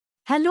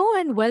Hello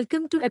and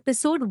welcome to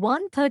episode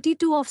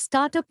 132 of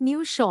Startup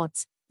News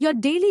Shorts, your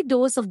daily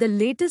dose of the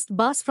latest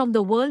buzz from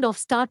the world of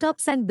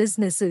startups and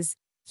businesses.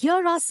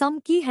 Here are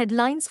some key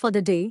headlines for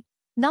the day.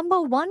 Number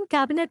 1,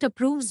 Cabinet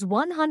approves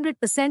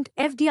 100%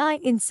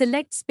 FDI in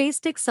select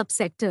spacetech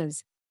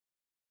subsectors.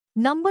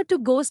 Number 2,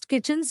 Ghost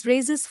Kitchens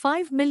raises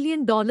 $5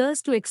 million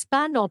to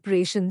expand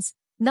operations.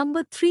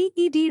 Number 3,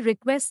 ED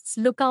requests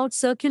lookout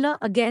circular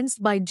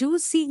against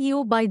BYJU'S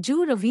CEO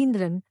Byju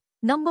Raveendran.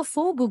 Number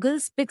 4,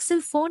 Google's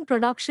Pixel phone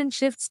production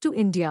shifts to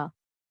India.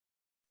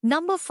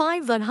 Number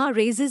 5, Varaha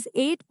raises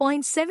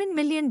 $8.7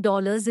 million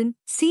in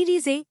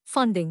Series A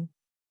funding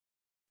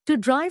to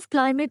drive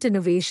climate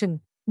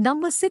innovation.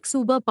 Number 6,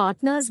 Uber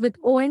partners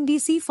with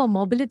ONDC for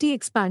mobility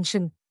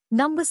expansion.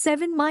 Number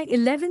 7,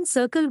 My11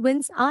 Circle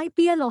wins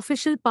IPL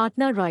official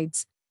partner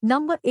rights.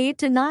 Number 8,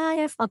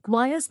 NIIF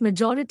acquires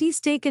majority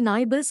stake in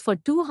iBus for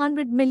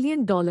 $200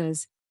 million.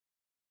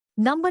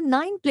 Number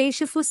 9,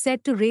 PlayShift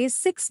set to raise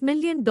 $6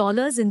 million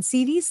in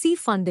Series C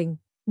funding.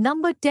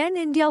 Number 10,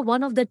 India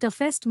one of the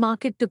toughest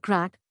market to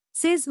crack,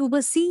 says Uber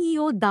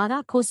CEO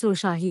Dara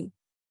Khosrowshahi.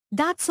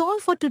 That's all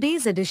for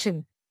today's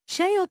edition.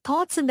 Share your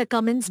thoughts in the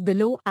comments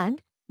below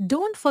and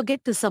don't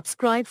forget to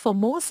subscribe for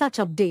more such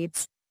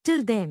updates.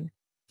 Till then,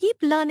 keep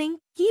learning,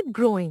 keep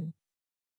growing.